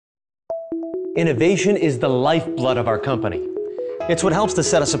Innovation is the lifeblood of our company. It's what helps to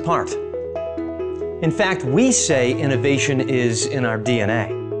set us apart. In fact, we say innovation is in our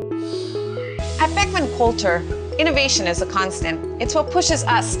DNA. At BeckmanCoulter, innovation is a constant. It's what pushes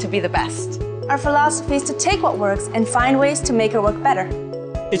us to be the best. Our philosophy is to take what works and find ways to make it work better.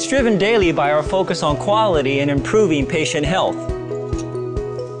 It's driven daily by our focus on quality and improving patient health.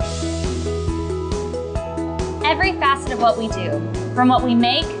 Every facet of what we do, from what we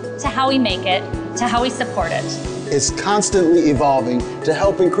make, to how we make it, to how we support it. It's constantly evolving to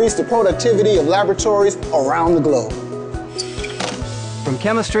help increase the productivity of laboratories around the globe. From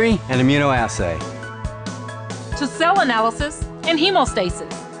chemistry and immunoassay, to cell analysis and hemostasis,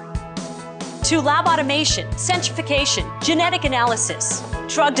 to lab automation, centrifugation, genetic analysis,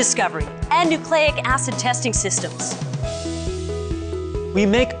 drug discovery, and nucleic acid testing systems. We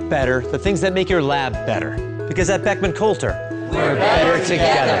make better the things that make your lab better. Because at BeckmanCoulter, we're better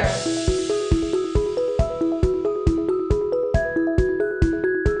together.